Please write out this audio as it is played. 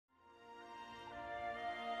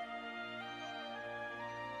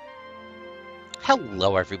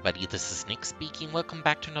Hello everybody, this is Nick speaking. Welcome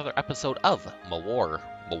back to another episode of Mewar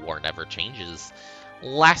Never Changes.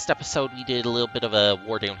 Last episode we did a little bit of a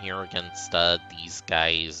war down here against these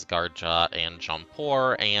guys, Garjot and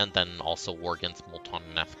Jampur, and then also war against Multan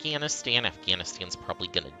and Afghanistan. Afghanistan's probably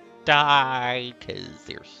gonna die, because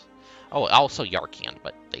there's... Oh, also Yarkand,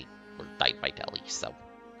 but they were died by Delhi, so...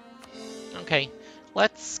 Okay,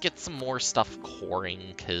 let's get some more stuff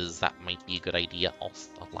coring, because that might be a good idea. Also,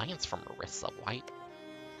 Alliance from Orissa, why?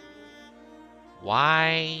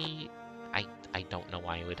 I don't know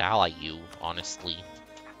why I would ally you, honestly.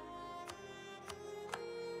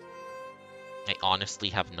 I honestly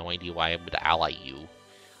have no idea why I would ally you.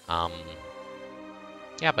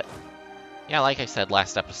 Yeah, but... Yeah, like I said,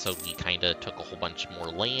 last episode we kinda took a whole bunch more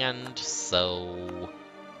land, so...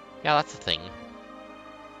 Yeah, that's the thing.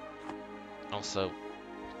 Also...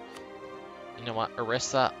 You know what,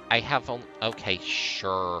 Orissa, I have only... Okay,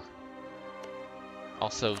 sure.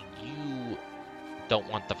 Also, you don't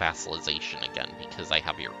want the vassalization again, because I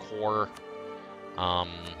have your core.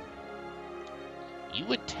 You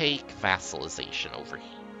would take vassalization over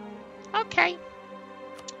here. Okay.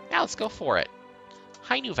 Yeah, let's go for it.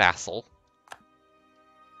 Hi, new vassal.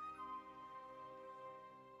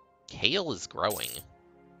 Kale is growing.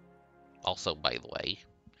 Also, by the way,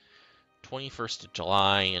 21st of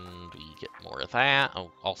July, and we get more of that.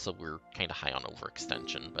 Oh, also, we're kind of high on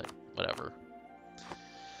overextension, but whatever.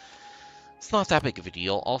 It's not that big of a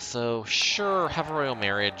deal. Also, sure, have a royal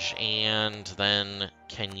marriage, and then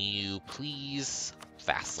can you please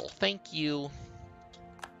vassal? Thank you.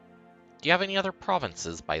 Do you have any other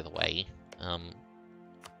provinces, by the way?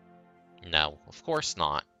 No, of course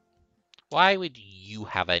not. Why would you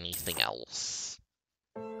have anything else?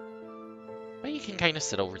 Well, you can kind of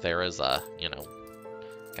sit over there as a, you know,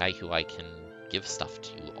 guy who I can give stuff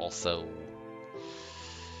to. Also,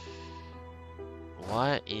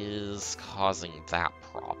 what is causing that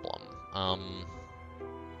problem?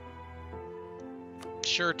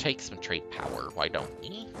 Sure, take some trade power. Why don't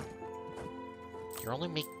we? We're only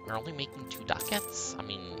making 2 ducats? I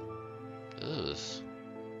mean, ugh.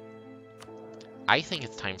 I think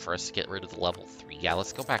it's time for us to get rid of the level 3. Yeah,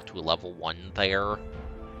 let's go back to a level 1 there.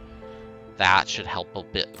 That should help a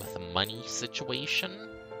bit with the money situation.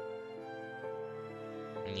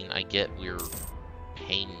 I mean, I get we're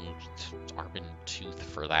paying Arbin Tooth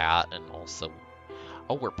for that, and also...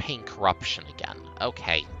 Oh, we're paying corruption again.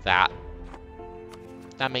 Okay, that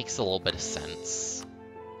makes a little bit of sense.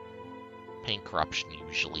 Paying corruption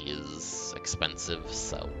usually is expensive,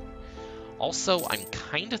 so... Also, I'm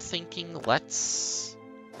kind of thinking let's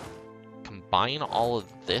combine all of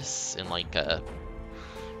this in like a...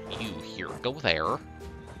 You here, go there.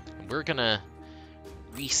 And we're gonna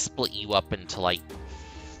resplit you up into like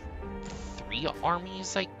 3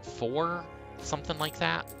 armies, like 4, something like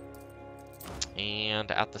that.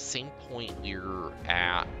 And at the same point, we're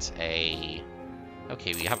at a...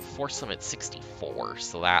 Okay, we have a force limit 64,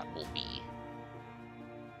 so that will be...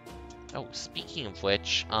 Oh, speaking of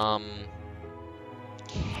which,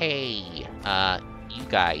 hey, you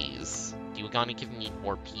guys, do you gonna give me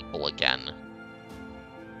more people again?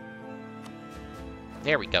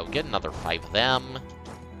 There we go, get another 5 of them.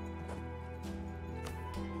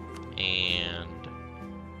 And...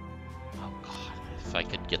 Oh god, if I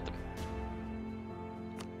could get them...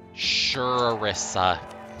 Sure, Orissa,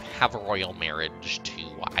 have a royal marriage too.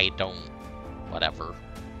 I don't... Whatever.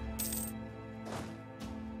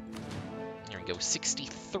 There we go,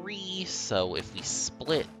 63, so if we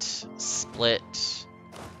split...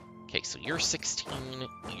 Okay, so you're 16,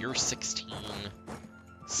 you're 16,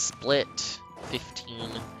 split...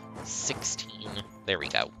 15, 16, there we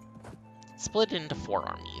go. Split into 4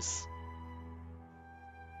 armies.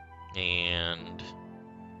 And...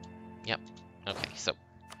 Yep, okay, so...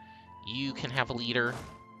 You can have a leader.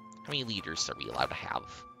 How many leaders are we allowed to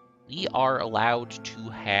have? We are allowed to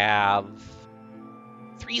have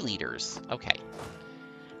 3 leaders. Okay.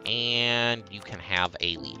 And you can have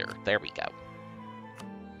a leader. There we go.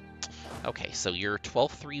 Okay, so you're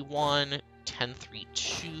 12-3-1,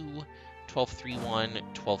 10-3-2, 12-3-1,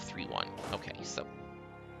 12-3-1. Okay, so...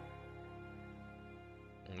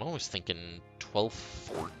 I'm always thinking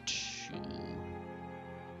 12-4-2.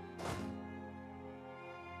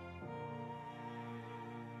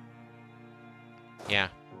 Yeah.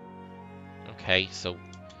 Okay, so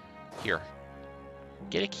here.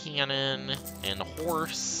 Get a cannon and a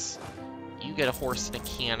horse. You get a horse and a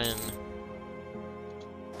cannon.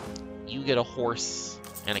 You get a horse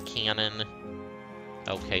and a cannon.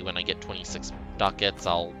 Okay, when I get 26 ducats,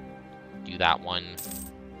 I'll do that one.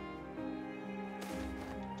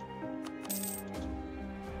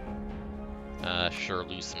 Sure,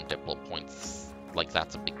 lose some Diplo points. Like,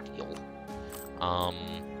 that's a big deal.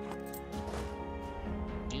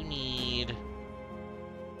 You need...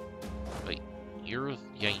 Wait,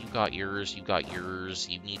 yeah, you got yours, you got yours.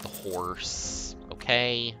 You need the horse.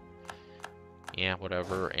 Okay. Yeah,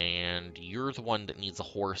 whatever. And you're the one that needs a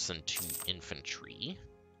horse and 2 infantry.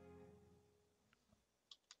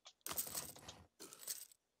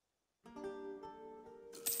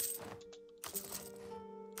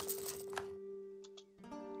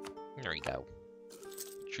 There we go.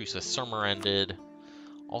 Truce with Summer ended.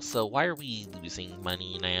 Also, why are we losing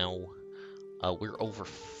money now? We're over...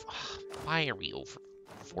 Why are we over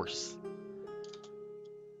force?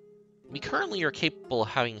 We currently are capable of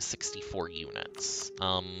having 64 units.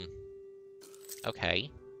 Okay.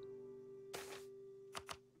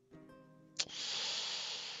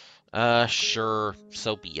 Sure,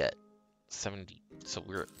 so be it. 70, so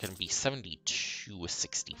we're gonna be 72 with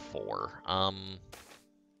 64.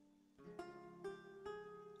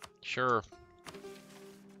 Sure.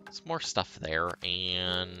 There's more stuff there,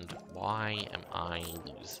 and why am I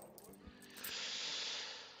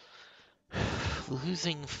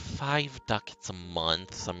losing 5 ducats a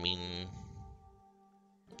month? I mean,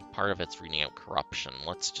 part of it's reading out corruption.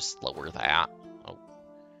 Let's just lower that. Oh,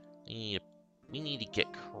 we need to get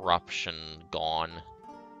corruption gone.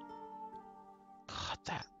 God,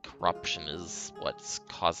 that corruption is what's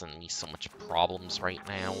causing me so much problems right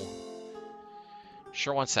now.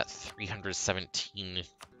 Sure, once that 317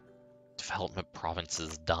 development province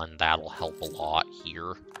is done, that'll help a lot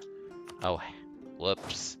here. Oh,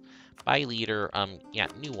 whoops. Bye, leader. Yeah,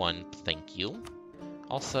 new one, thank you.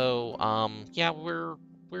 Also, yeah, we're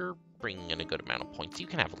bringing in a good amount of points. You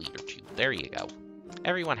can have a leader too. There you go.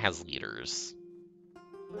 Everyone has leaders.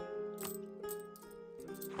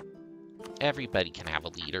 Everybody can have a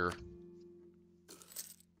leader.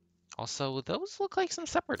 Also, those look like some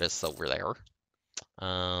separatists over there.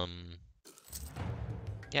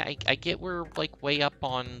 Yeah, I get we're, like, way up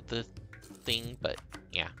on the thing, but,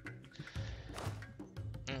 yeah.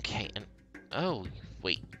 Okay, and... Oh,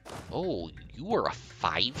 wait. Oh, you are a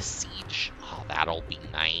 5 siege? Oh, that'll be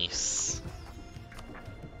nice.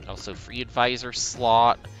 Also, free advisor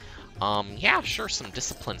slot. Yeah, sure, some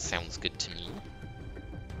discipline sounds good to me.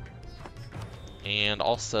 And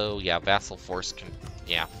also, yeah, vassal force can...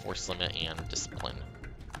 Yeah, force limit and discipline.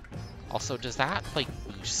 Also, does that, like,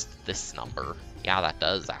 boost this number? Yeah, that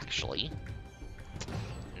does, actually.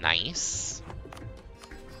 Nice.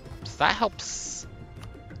 So that helps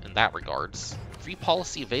in that regards. Free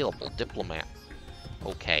policy available. Diplomat.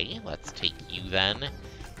 Okay, let's take you then.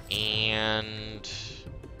 And...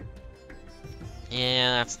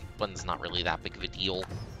 yeah, that one's not really that big of a deal.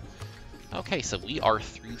 Okay, so we are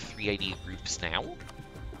through 3 idea groups now.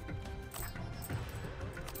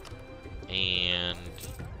 And...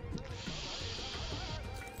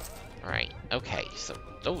 Alright, okay, so...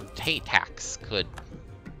 Oh, hey, tax. Good.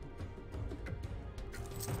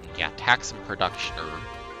 Yeah, tax and production are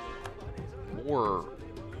more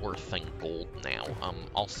worth than gold now.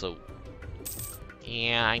 Also...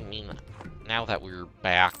 Yeah, I mean, now that we're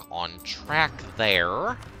back on track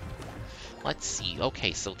there... Let's see.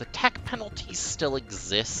 Okay, so the tech penalties still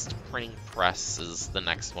exist. Printing press is the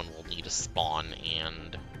next one we'll need to spawn,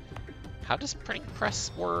 and... How does printing press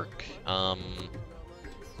work? I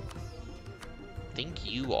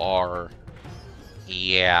think you are...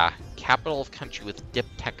 Yeah, capital of country with Dip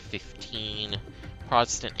Tech 15,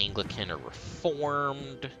 Protestant, Anglican, or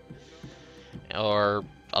Reformed, or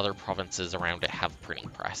other provinces around it have printing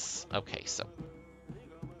press. Okay, so...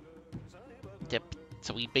 Dip...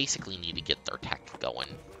 So we basically need to get their tech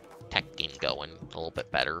game going a little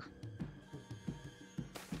bit better.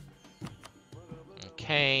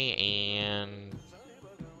 Okay, and...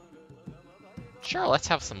 Sure, let's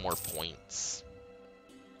have some more points.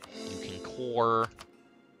 You can core.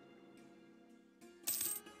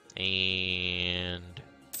 And...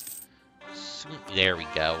 There we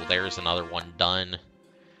go. There's another one done.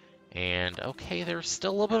 And, okay, there's still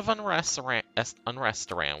a little bit of unrest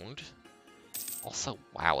around. Also,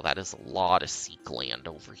 wow, that is a lot of Sikh land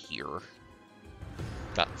over here.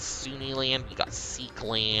 Got Sunni land, we got Sikh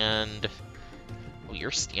land. Oh, you're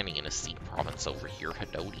standing in a Sikh province over here.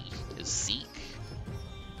 Hadoti is Sikh.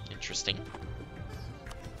 Interesting.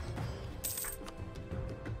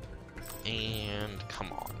 And,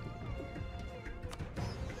 come on.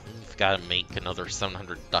 We've got to make another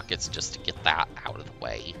 700 ducats just to get that out of the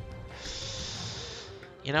way.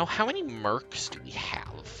 You know, how many mercs do we have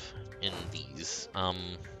in these?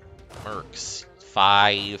 Mercs.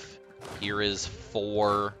 5. Here is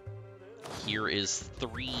 4. Here is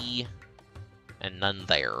 3. And none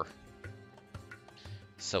there.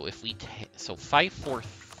 So if we so 5, 4,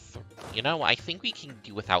 you know, I think we can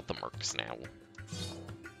do without the mercs now.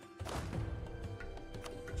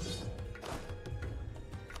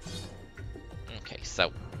 Okay,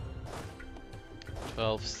 so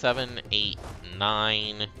 12, 7, 8,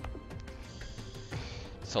 9.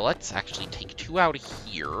 So let's actually take 2 out of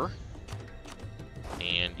here.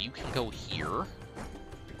 And you can go here. Or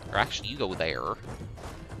actually, you go there.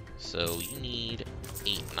 So you need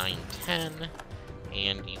 8, 9, 10.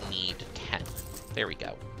 And you need 10. There we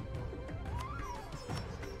go.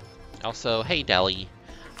 Also, hey, Delhi.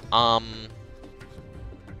 Yeah,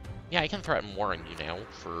 I can threaten war on you now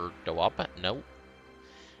for go up. Nope.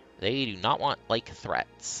 They do not want, like,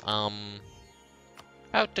 threats.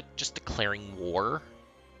 About just declaring war.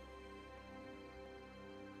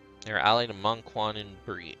 They're allied to Mongquan and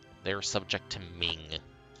Buri. They're subject to Ming.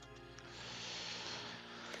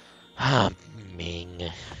 Ah, Ming.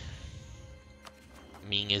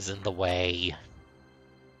 Ming is in the way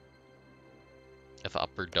of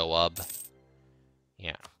Upper Doab.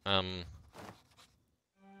 Yeah, let's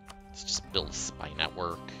just build a spy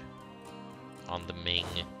network on the Ming,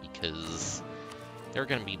 because they're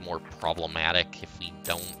going to be more problematic if we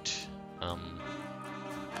don't.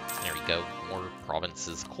 There we go, more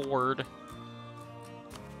provinces cored.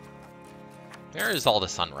 There is all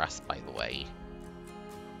this unrest, by the way.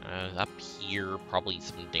 Up here, probably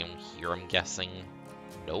some down here, I'm guessing.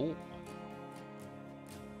 Nope.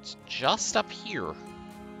 It's just up here.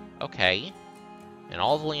 Okay. And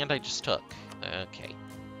all the land I just took. Okay.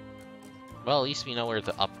 Well, at least we know where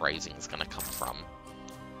the uprising's gonna come from.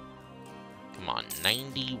 Come on,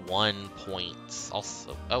 91 points.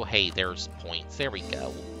 Also, oh hey, there's points. There we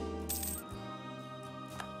go.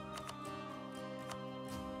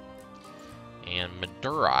 And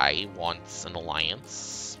Madurai wants an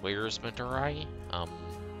alliance. Where's Madurai?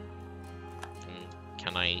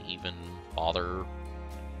 Can I even bother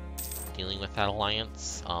dealing with that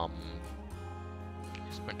alliance?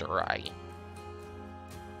 Where's Madurai?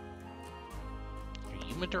 Are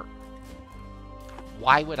you Madurai?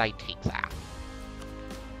 Why would I take that?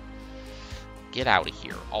 Get out of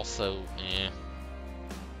here. Also,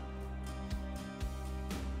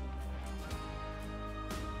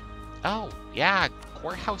 Oh, yeah,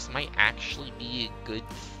 courthouse might actually be a good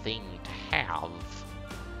thing to have.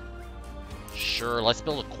 Sure, let's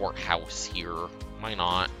build a courthouse here. Why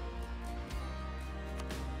not?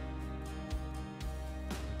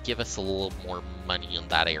 Give us a little more money in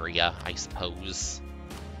that area, I suppose.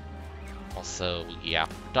 Also, yeah,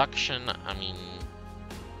 production, I mean...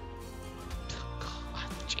 God,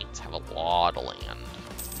 the Jains have a lot of land.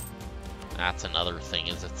 That's another thing,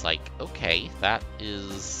 is it's like, okay, that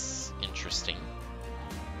is interesting.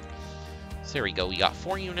 So there we go, we got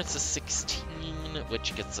 4 units of 16,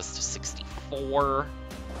 which gets us to 64.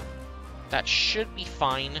 That should be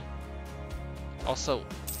fine. Also,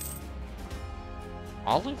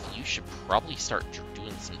 all of you should probably start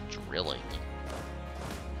doing some drilling.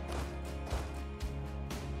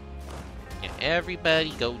 Yeah, everybody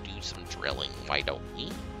go do some drilling, why don't we?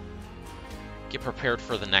 Get prepared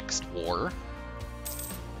for the next war.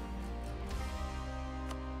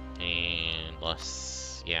 And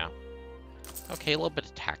let's, yeah. Okay, a little bit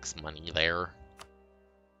of tax money there.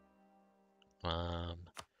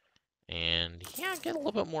 And yeah, get a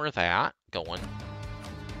little bit more of that going.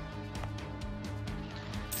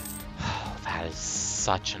 Oh, that is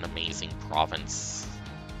such an amazing province.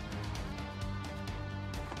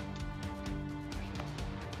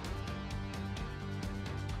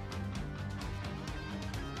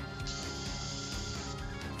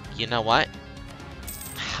 You know what?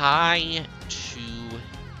 Hi to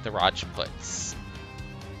the Rajputs.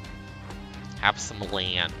 Have some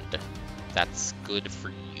land that's good for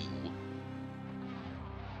you.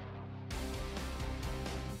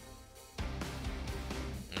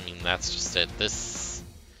 I mean, that's just it. This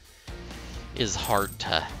is hard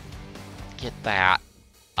to get that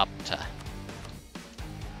up to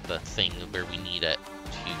the thing where we need it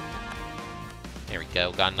to. There we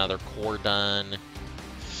go, got another core done.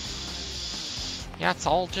 Yeah, it's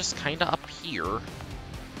all just kind of up here.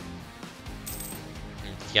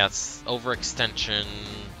 Yes, overextension,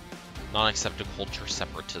 non-accepted culture,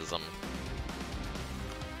 separatism.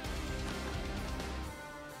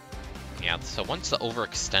 Yeah, so once the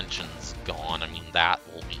overextension's gone, I mean, that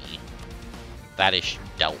will be that issue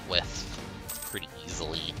dealt with pretty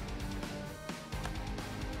easily.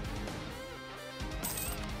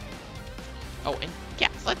 Oh, and yeah,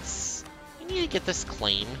 we need to get this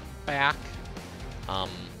claim back. Oh,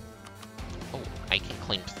 I can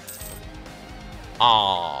claim.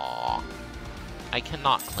 Aww. I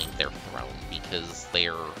cannot claim their throne because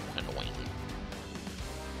they're annoying.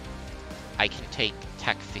 I can take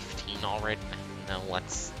Tech 15 already. No,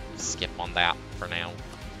 let's skip on that for now.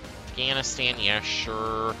 Afghanistan, yeah,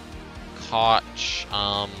 sure. Koch,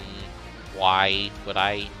 why would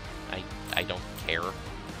I don't care.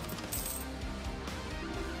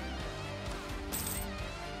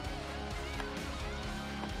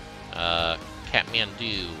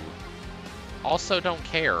 Kathmandu, also don't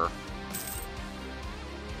care.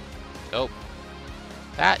 Oh,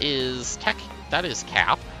 that is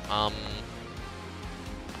Cap.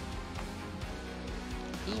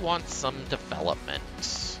 Who wants some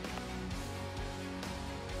development?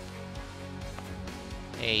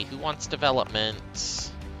 Hey, who wants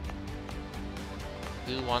development?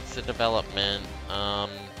 Who wants the development?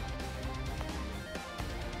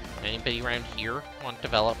 Anybody around here want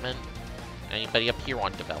development? Anybody up here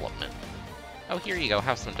want development? Oh, here you go,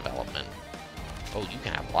 have some development. Oh, you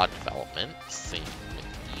can have a lot of development. Same with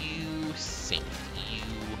you, same with you.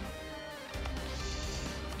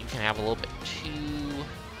 You can have a little bit too.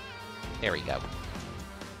 There we go.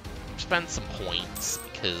 Spend some points,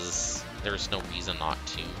 because there's no reason not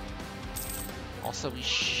to. Also, we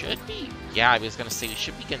should be... Yeah, I was gonna say we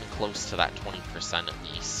should be getting close to that 20% at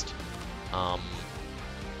least.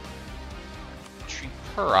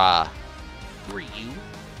 Tripura. Who are you?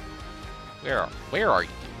 Where are you?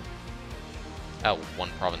 Oh,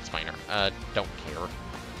 one province minor. Don't care.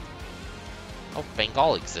 Oh,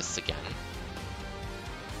 Bengal exists again.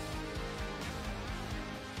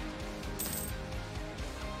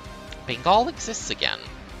 Bengal exists again.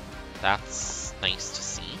 That's nice to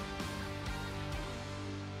see.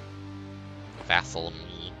 Vassal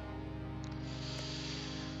me.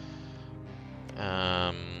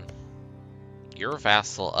 You're a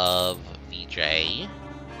vassal of VJ.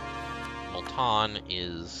 Multan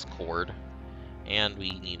is Cord. And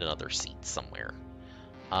we need another seat somewhere.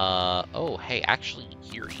 Oh, hey, actually,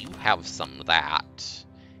 here, you have some of that.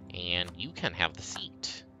 And you can have the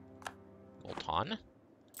seat. Multan.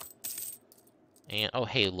 And, oh,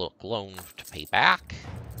 hey, look, loan to pay back.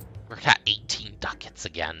 We're at 18 ducats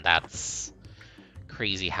again. That's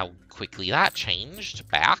crazy how quickly that changed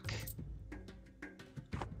back.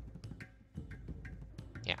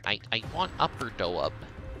 Yeah, I want Upper Doab.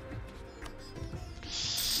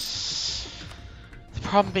 The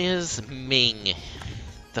problem is Ming.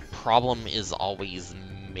 The problem is always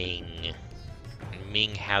Ming.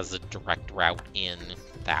 Ming has a direct route in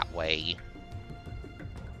that way.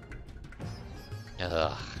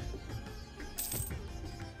 Ugh.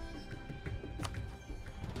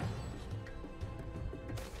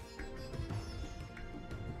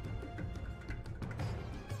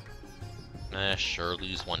 Sure,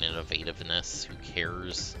 lose one innovativeness, who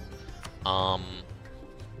cares?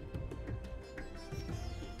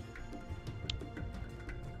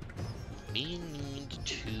 We need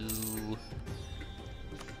to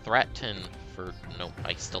threaten for... Nope,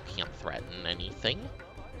 I still can't threaten anything.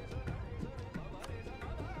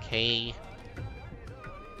 Okay.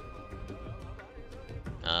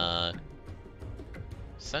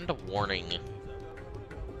 Send a warning.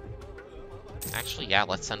 Actually, yeah,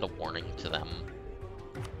 let's send a warning to them.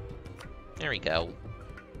 There we go.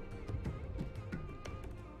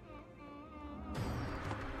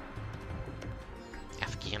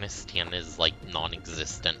 Afghanistan is, like,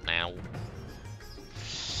 non-existent now.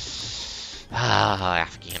 Ah,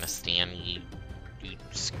 Afghanistan, you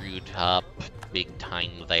screwed up big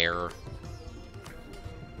time there.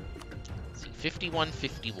 Let's see,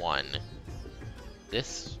 51-51.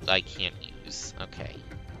 This I can't use. Okay.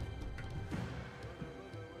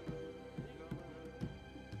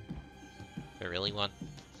 I really want...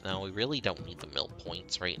 No, we really don't need the mill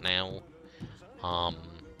points right now.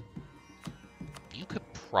 You could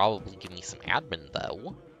probably give me some admin,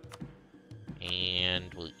 though.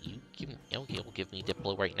 And will you give me... Okay, will give me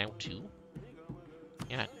Diplo right now, too.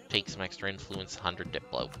 Yeah, take some extra influence, 100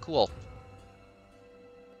 Diplo. Cool.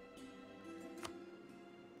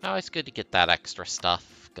 Oh, it's good to get that extra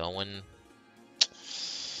stuff going.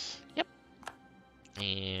 Yep.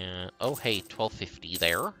 And... Oh, hey, 1250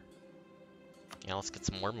 there. Yeah, let's get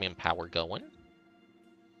some more manpower going.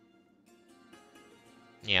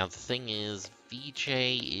 Yeah, the thing is, VJ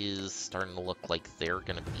is starting to look like they're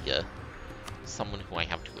gonna be someone who I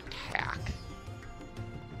have to attack.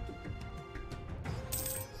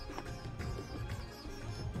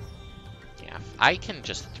 Yeah, if I can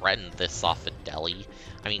just threaten this off of Delhi,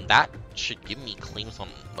 I mean, that should give me claims on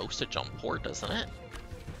most of Jampur, doesn't it?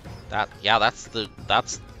 Yeah, that's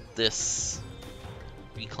this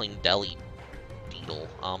reclaim Delhi deal.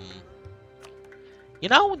 You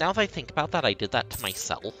know, now that I think about that, I did that to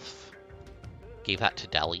myself. Gave that to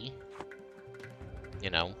Delhi. You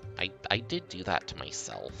know, I did do that to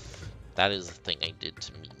myself. That is the thing I did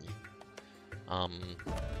to me.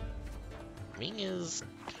 Ming is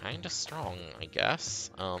kind of strong, I guess.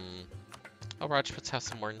 Oh, Rajputs have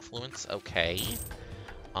some more influence. Okay.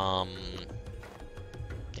 Dang.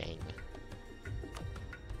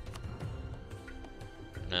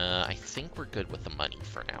 I think we're good with the money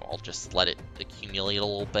for now. I'll just let it accumulate a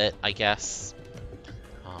little bit, I guess.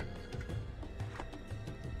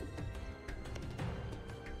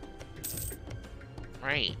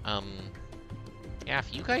 Right, yeah,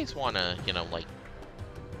 if you guys wanna, you know, like,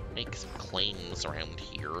 make some claims around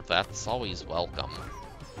here, that's always welcome.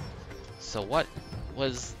 So what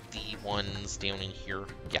was the ones down in here?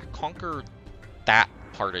 Yeah, conquer that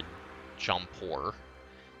part of Jampur.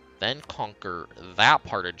 Then conquer that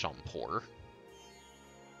part of Jampur.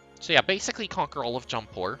 So yeah, basically conquer all of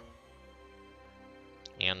Jampur.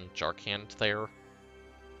 And Jharkhand there.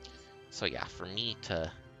 So yeah, for me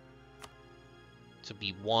to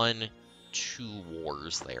be 1-2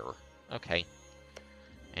 wars there. Okay.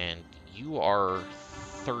 And you are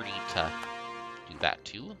 30 to do that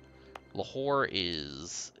too. Lahore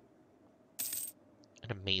is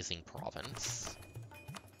an amazing province.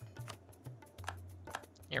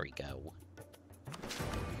 There we go.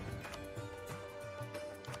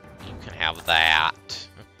 You can have that.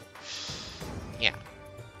 Yeah.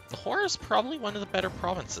 Lahore is probably one of the better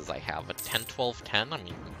provinces I have. A 10, 12, 10. I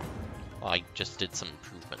mean, well, I just did some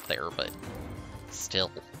improvement there, but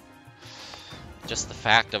still. Just the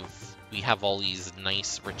fact of we have all these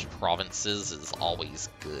nice, rich provinces is always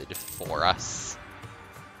good for us.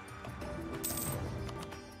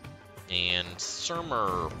 And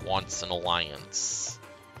Surmer wants an alliance.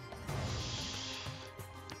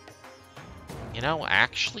 You know,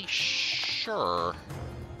 actually, sure.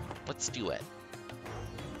 Let's do it.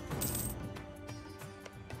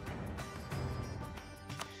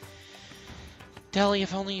 Delhi,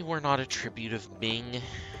 if only you were not a tribute of Ming.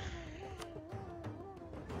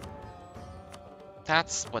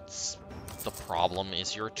 That's what's the problem,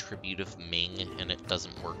 is you're a tribute of Ming, and it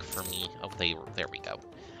doesn't work for me. Oh, there we go.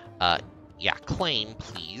 Yeah, claim,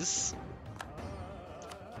 please.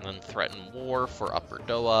 And then threaten war for Upper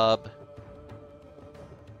Doab.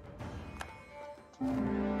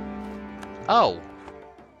 Oh!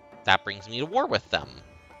 That brings me to war with them.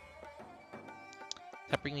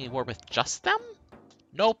 That brings me to war with just them?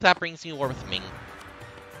 Nope, that brings me to war with Ming.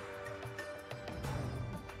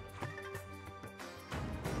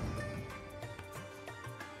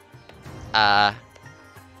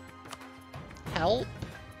 Help?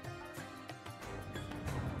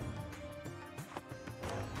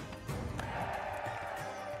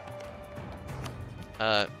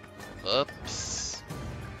 Oops.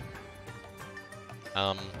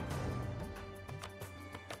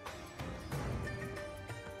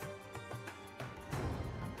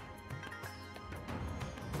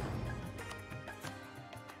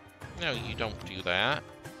 No, you don't do that.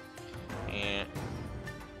 And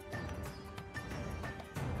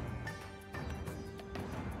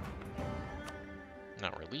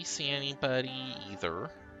not releasing anybody either.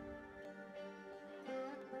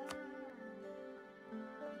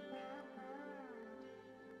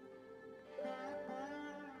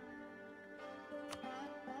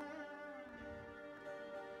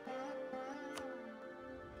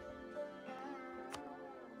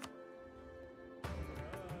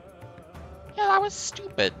 Yeah, that was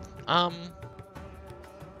stupid.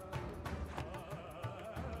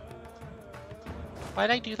 Why'd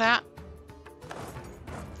I do that?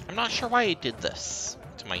 I'm not sure why I did this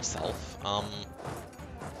to myself.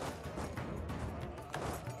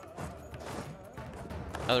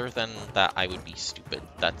 Other than that I would be stupid.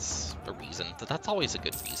 That's a reason. That's always a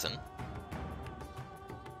good reason.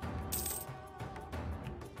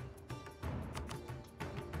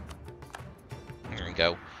 There we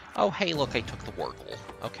go. Oh, hey, look, I took the Wargle.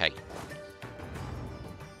 Okay.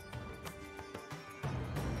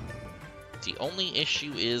 The only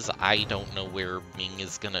issue is I don't know where Ming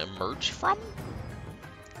is gonna emerge from.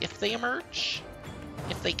 If they emerge.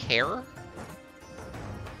 If they care.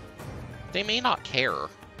 They may not care.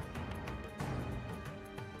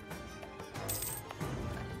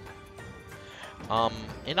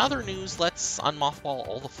 In other news, let's unmothball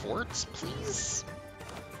all the forts, please.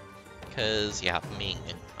 Because, yeah, Ming.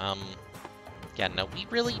 Yeah, no, we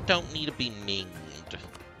really don't need to be minged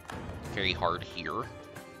very hard here.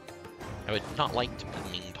 I would not like to be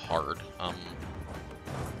minged hard.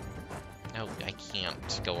 No, I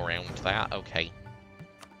can't go around that. Okay.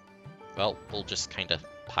 Well, we'll just kind of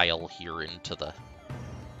pile here into the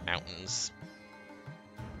mountains.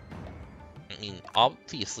 I mean,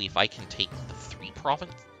 obviously, if I can take the 3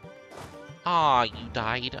 province... Ah, you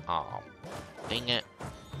died? Aw, dang it.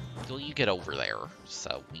 Till you get over there,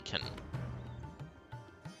 so we can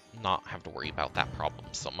not have to worry about that problem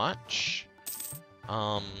so much.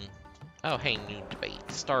 Oh, hey, new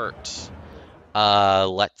debate. Start.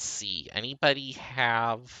 Let's see. Anybody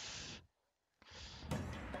have...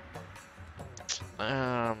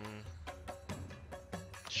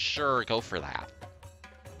 Sure, go for that.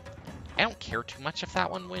 I don't care too much if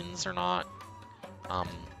that one wins or not.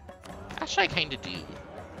 Actually, I kind of do.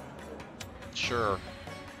 Sure.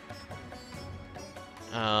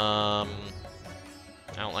 I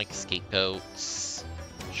don't like scapegoats.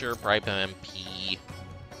 Sure, bribe an MP. You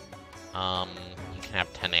can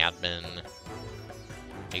have 10 admin.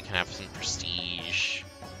 You can have some prestige.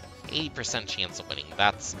 80% chance of winning.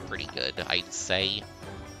 That's pretty good, I'd say.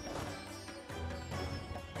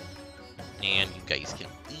 And you guys can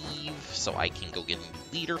leave, so I can go get a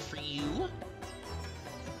new leader for you.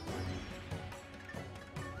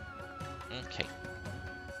 Okay.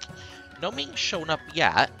 No Ming's shown up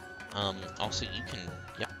yet. Also, you can...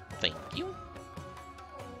 Yep, thank you.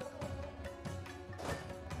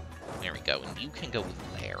 There we go, and you can go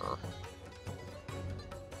there.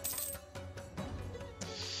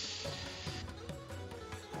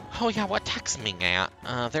 Oh yeah, what tech's Ming at?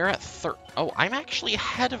 They're at Oh, I'm actually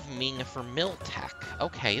ahead of Ming for mill tech.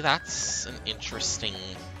 Okay, that's an interesting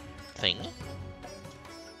thing.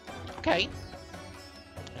 Okay.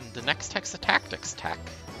 And the next tech's a tactics tech.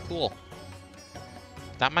 Cool.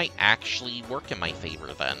 That might actually work in my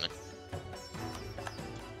favor then.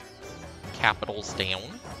 Capital's down.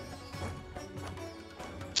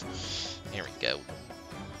 There we go.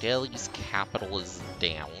 Delhi's capital is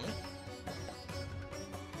down.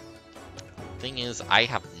 Thing is, I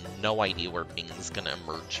have no idea where Ming's gonna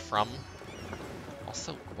emerge from.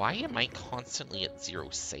 Also, why am I constantly at 0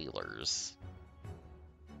 sailors?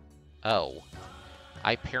 Oh.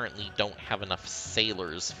 I apparently don't have enough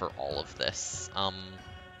sailors for all of this.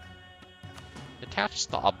 Attach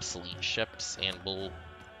the obsolete ships, and we'll...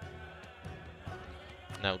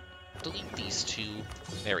 No, delete these 2.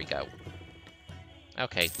 There we go.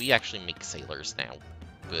 Okay, we actually make sailors now.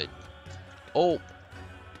 Good. Oh!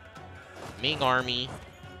 Ming army.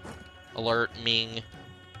 Alert, Ming.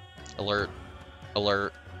 Alert.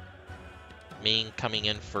 Alert. Ming coming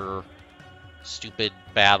in for stupid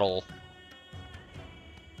battle.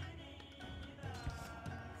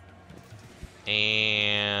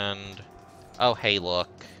 And... Oh, hey, look.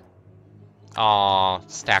 Aw,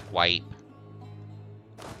 stack wipe.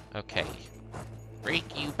 Okay.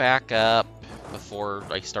 Break you back up before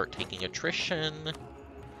I start taking attrition.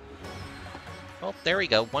 Well, there we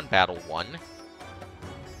go. 1 battle won.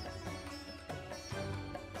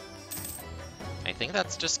 I think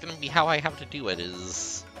that's just going to be how I have to do it,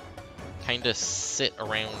 is kind of sit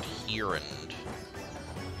around here and...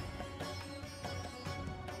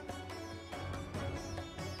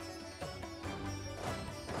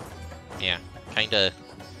 Yeah, kind of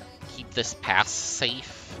keep this pass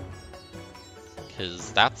safe.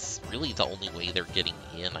 Because that's really the only way they're getting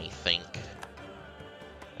in, I think.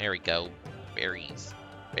 There we go.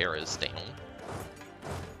 Barra's down.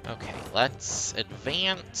 Okay, let's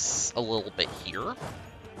advance a little bit here.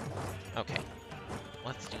 Okay,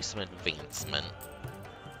 let's do some advancement.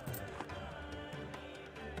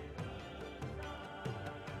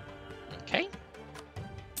 Okay.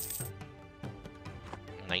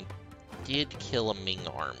 And I did kill a Ming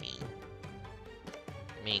army.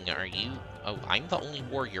 Ming, are you... Oh, I'm the only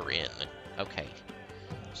warrior in. Okay.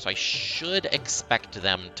 So I should expect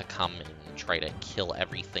them to come and try to kill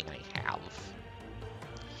everything I have.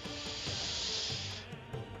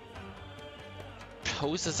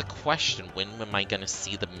 Poses a question, when am I gonna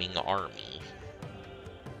see the Ming army?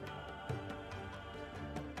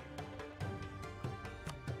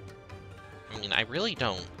 I mean, I really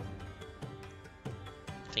don't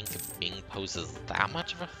think Ming poses that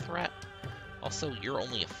much of a threat. Also, you're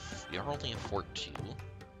only a fort 2.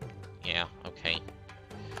 Yeah, okay.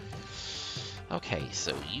 Okay,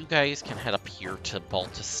 so you guys can head up here to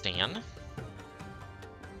Baltistan.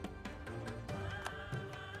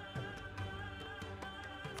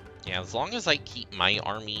 Yeah, as long as I keep my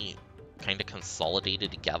army kind of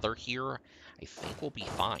consolidated together here, I think we'll be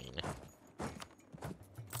fine. At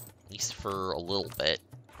least for a little bit.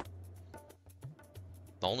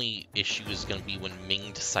 The only issue is going to be when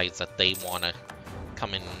Ming decides that they want to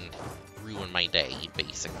come and ruin my day,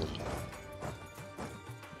 basically.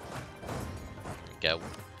 Go.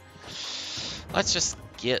 Let's just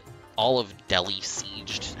get all of Delhi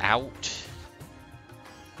sieged out.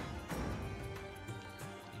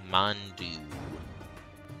 Mandu.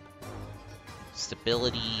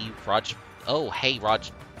 Stability, oh, hey,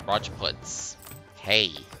 Rajputs.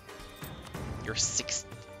 Hey. You're 60%.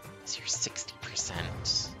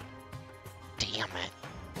 Damn it.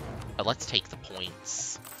 But let's take the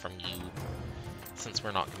points from you, since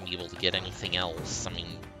we're not going to be able to get anything else. I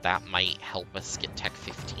mean, that might help us get Tech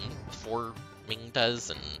 15 before Ming does,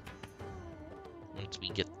 and once we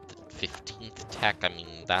get the 15th Tech, I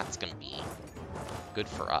mean, that's going to be good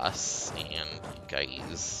for us, and you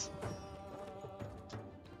guys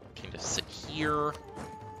kind of sit here.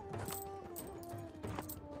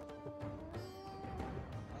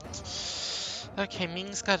 Okay,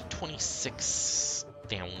 Ming's got a 26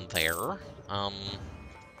 down there.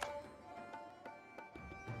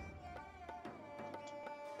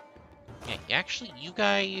 Yeah, actually, you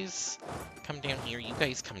guys come down here, you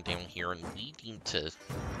guys come down here, and we need to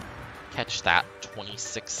catch that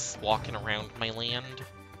 26 walking around my land.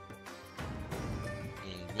 I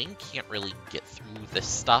mean, Ming can't really get through this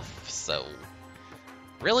stuff, so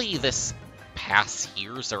really this pass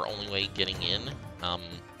here is our only way getting in. Now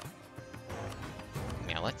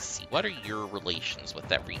let's see, what are your relations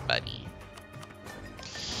with everybody?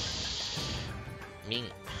 Ming.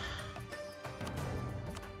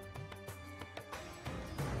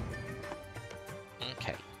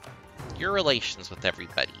 Okay. Your relations with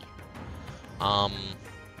everybody. You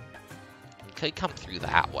could come through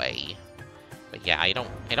that way. But yeah, I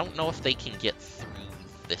don't know if they can get through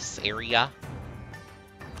this area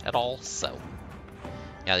at all, so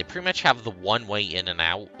yeah, they pretty much have the one way in and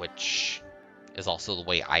out, which is also the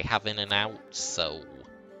way I have in and out, so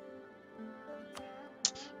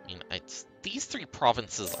I mean, it's these three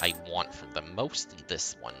provinces I want from them, mostly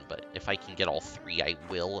this one, but if I can get all three, I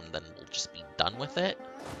will, and then we'll just be done with it.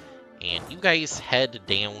 And you guys head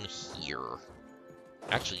down here.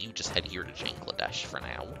 Actually, you just head here to Bangladesh for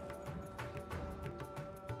now.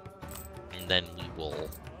 And then we will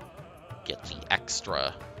get the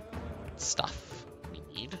extra stuff we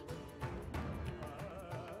need.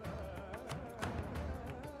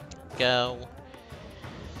 Go.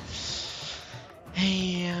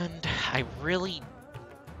 And I really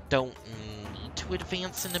don't need to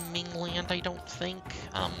advance into Mingland, I don't think.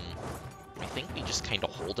 I think we just kind of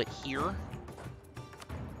hold it here.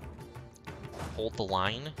 Hold the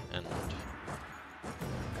line, and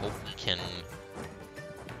hope we can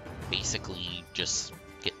basically just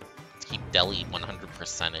keep Delhi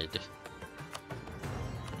 100%ed.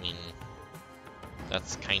 I mean,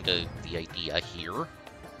 that's kind of the idea here,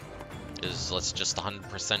 is let's just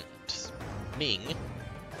 100% Ming,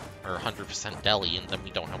 or 100% Delhi, and then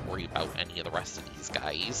we don't have to worry about any of the rest of these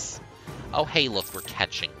guys. Oh, hey, look, we're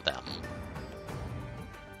catching them.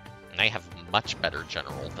 And I have a much better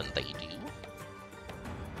general than they do.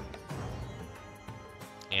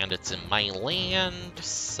 And it's in my land,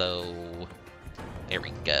 so there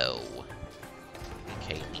we go.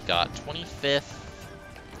 Okay, we got 25th.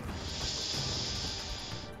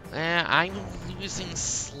 I'm losing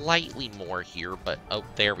slightly more here, but oh,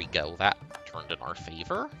 there we go. That turned in our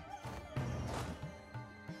favor.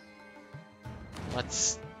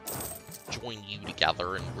 Let's join you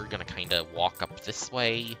together, and we're gonna kind of walk up this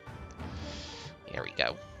way. There we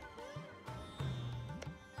go.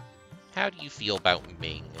 How do you feel about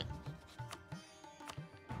Ming?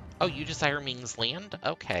 Oh, you desire Ming's land?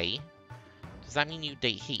 Okay. Does that mean you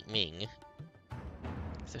hate Ming?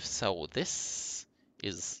 If so, this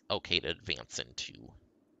is okay to advance into.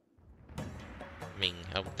 Ming.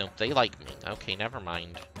 Oh, no, they like Ming. Okay, never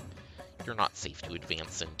mind. You're not safe to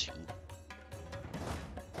advance into.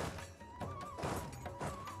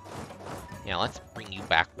 Yeah, let's bring you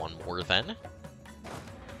back one more then.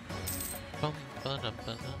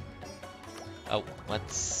 Oh,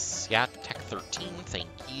 let's, yeah, Tech 13, thank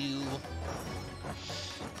you.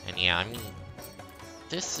 And yeah, I mean,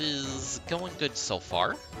 this is going good so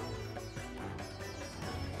far.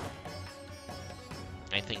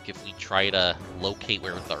 I think if we try to locate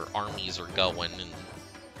where their armies are going and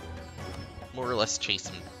more or less chase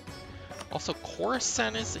them. Also,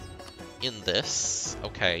 Khorasan is in this,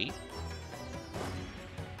 okay.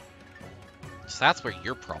 So that's where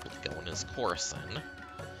you're probably going, is Khorasan.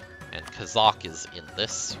 And Kazakh is in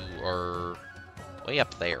this, who are way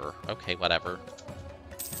up there. Okay, whatever.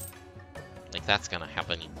 Like, that's gonna have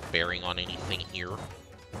any bearing on anything here.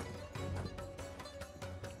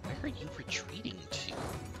 Where are you retreating to?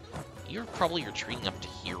 You're probably retreating up to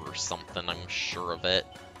here or something, I'm sure of it.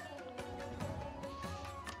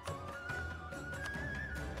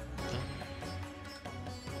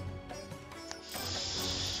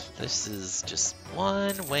 This is just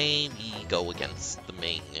one way we go against the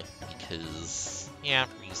Ming, because, yeah,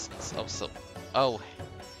 reasons. Oh,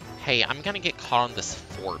 hey, I'm gonna get caught on this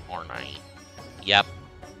fort, aren't I? Yep.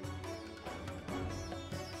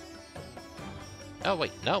 Oh,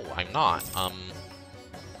 wait, no, I'm not.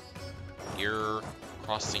 You're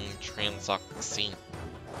crossing Transoxania.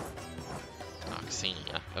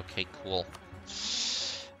 Okay, cool.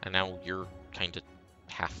 And now you're kind of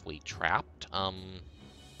halfway trapped.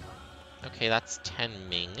 Okay, that's 10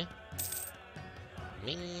 Ming.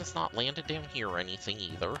 Ming's not landed down here or anything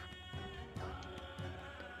either.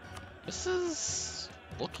 This is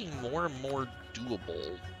looking more and more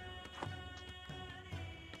doable.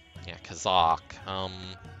 Yeah, Kazakh.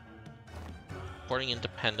 Reporting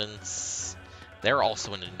independence. They're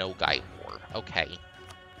also in a no-guy war. Okay.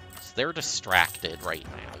 So they're distracted right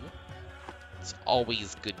now. It's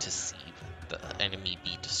always good to see the enemy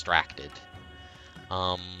be distracted.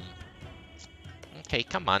 Okay,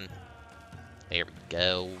 come on. There we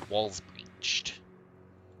go. Walls breached.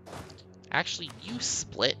 Actually, you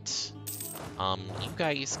split. You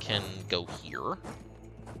guys can go here.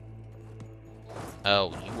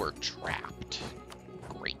 Oh, you were trapped.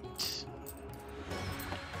 Great.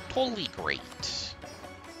 Totally great.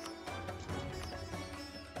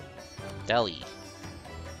 Delhi.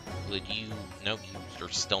 Would you... Nope, you're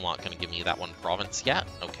still not going to give me that one province yet.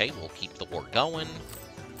 Okay, we'll keep the war going.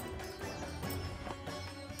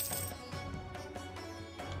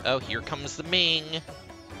 Oh, here comes the Ming.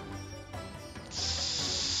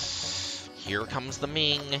 Here comes the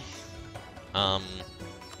Ming.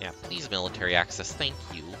 Yeah, please military access, thank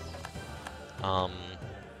you.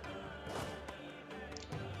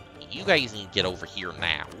 You guys need to get over here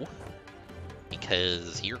now.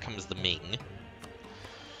 Because here comes the Ming.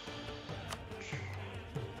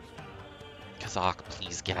 Kazakh,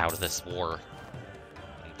 please get out of this war.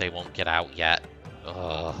 They won't get out yet.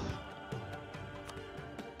 Ugh.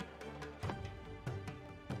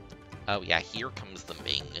 Oh yeah, here comes the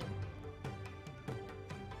Ming.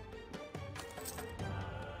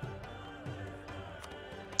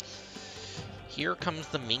 Here comes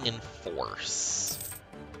the Ming in force.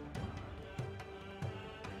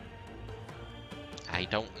 I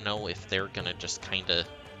don't know if they're gonna just kinda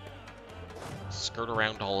skirt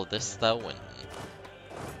around all of this though, and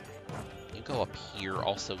you go up here,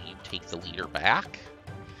 also you take the leader back.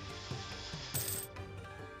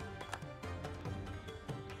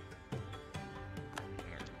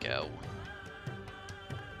 Go.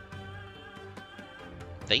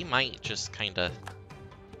 They might just kind of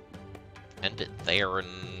end it there, and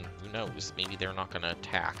who knows, maybe they're not going to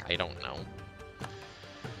attack. I don't know.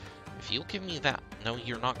 If you'll give me that... No,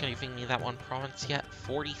 you're not giving me that one province yet?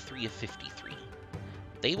 43 of 53.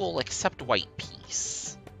 They will accept white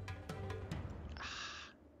peace. I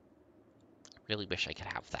really wish I could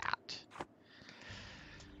have that.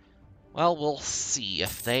 Well, we'll see.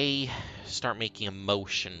 If they start making a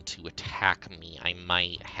motion to attack me, I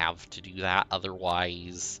might have to do that.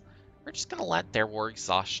 Otherwise, we're just going to let their war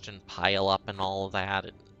exhaustion pile up and all of that.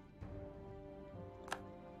 And,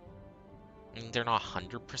 I mean, they're not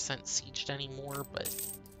 100% sieged anymore, but...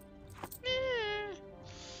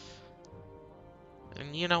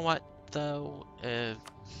 And you know what, though?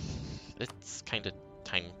 It's kind of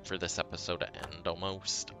time for this episode to end,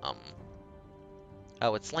 almost.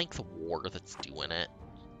 Oh, it's Length of War that's doing it.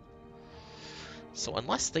 So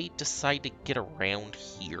unless they decide to get around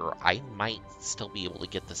here, I might still be able to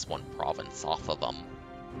get this one province off of them.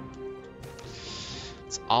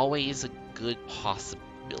 It's always a good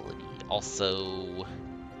possibility. Also,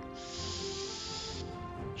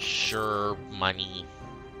 sure, money,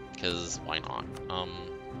 because why not?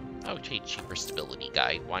 Oh, cheaper stability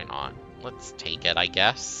guide, why not? Let's take it, I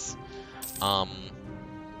guess.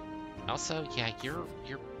 Also, yeah, you're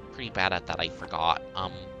pretty bad at that, I forgot.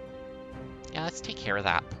 Yeah, let's take care of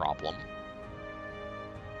that problem.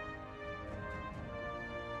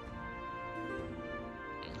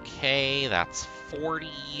 Okay, that's 40.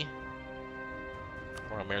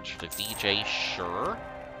 Royal marriage to VJ, sure.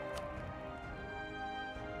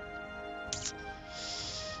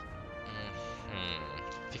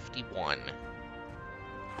 51.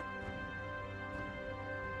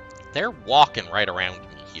 They're walking right around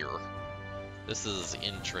me here. This is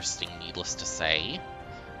interesting, needless to say.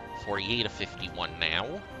 48 to 51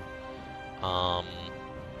 now. I'm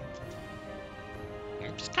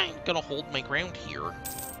just kind of gonna hold my ground here.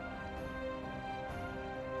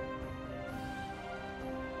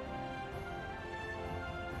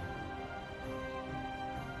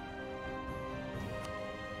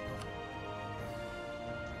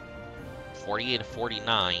 $48 to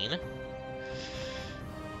 49.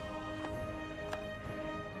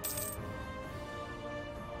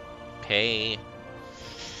 Okay.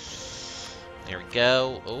 There we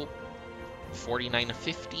go. Oh, 49 to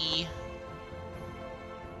 50.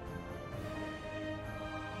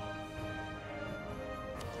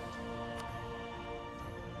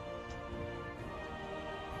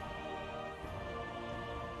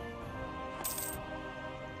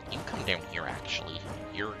 You come down here, actually.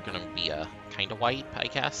 You're gonna be a kind of wipe, I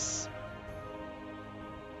guess.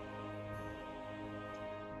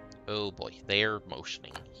 Oh boy, they're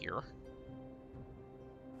motioning here.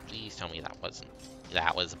 Please tell me that was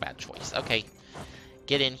a bad choice. Okay,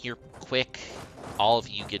 get in here quick. All of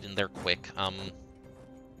you get in there quick. If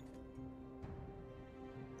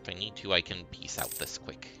I need to, I can piece out this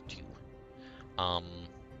quick too.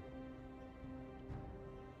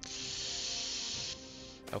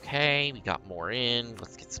 Okay, we got more in.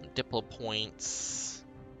 Let's get some Diplo points.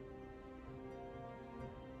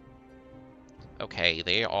 Okay,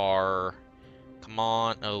 they are... Come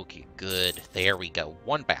on. Okay, good. There we go.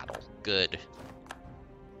 One battle. Good.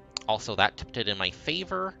 Also, that tipped it in my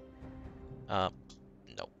favor. No,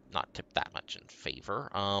 not tipped that much in favor.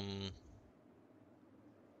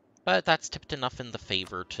 But that's tipped enough in the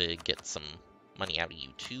favor to get some money out of you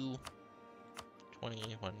too.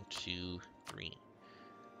 20, 1, 2, 3.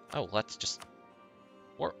 Oh, let's just...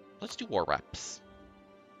 Let's do war reps.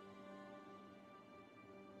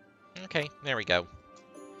 Okay, there we go.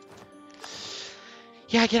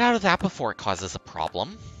 Yeah, get out of that before it causes a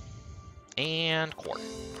problem. And core.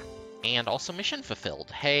 And also mission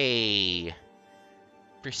fulfilled. Hey!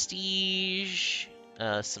 Prestige.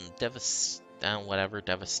 Some devastation.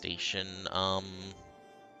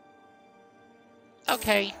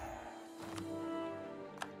 Okay.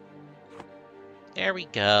 There we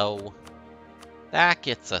go. That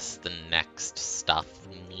gets us the next stuff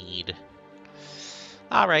we need.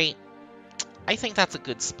 Alright. I think that's a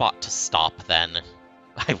good spot to stop then.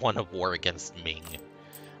 I won a war against Ming.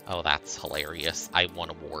 Oh, that's hilarious. I won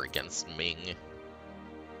a war against Ming.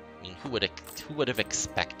 I mean, who would have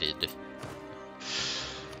expected?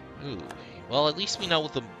 Ooh. Well, at least we know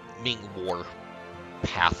the Ming War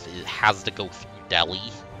path has to go through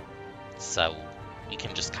Delhi. So we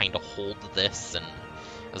can just kind of hold this, and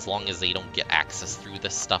as long as they don't get access through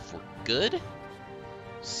this stuff, we're good.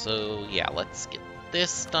 So yeah, let's get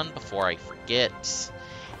this done before I forget.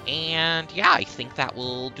 And yeah, I think that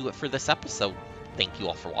will do it for this episode. Thank you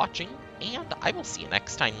all for watching, and I will see you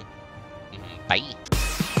next time. Bye!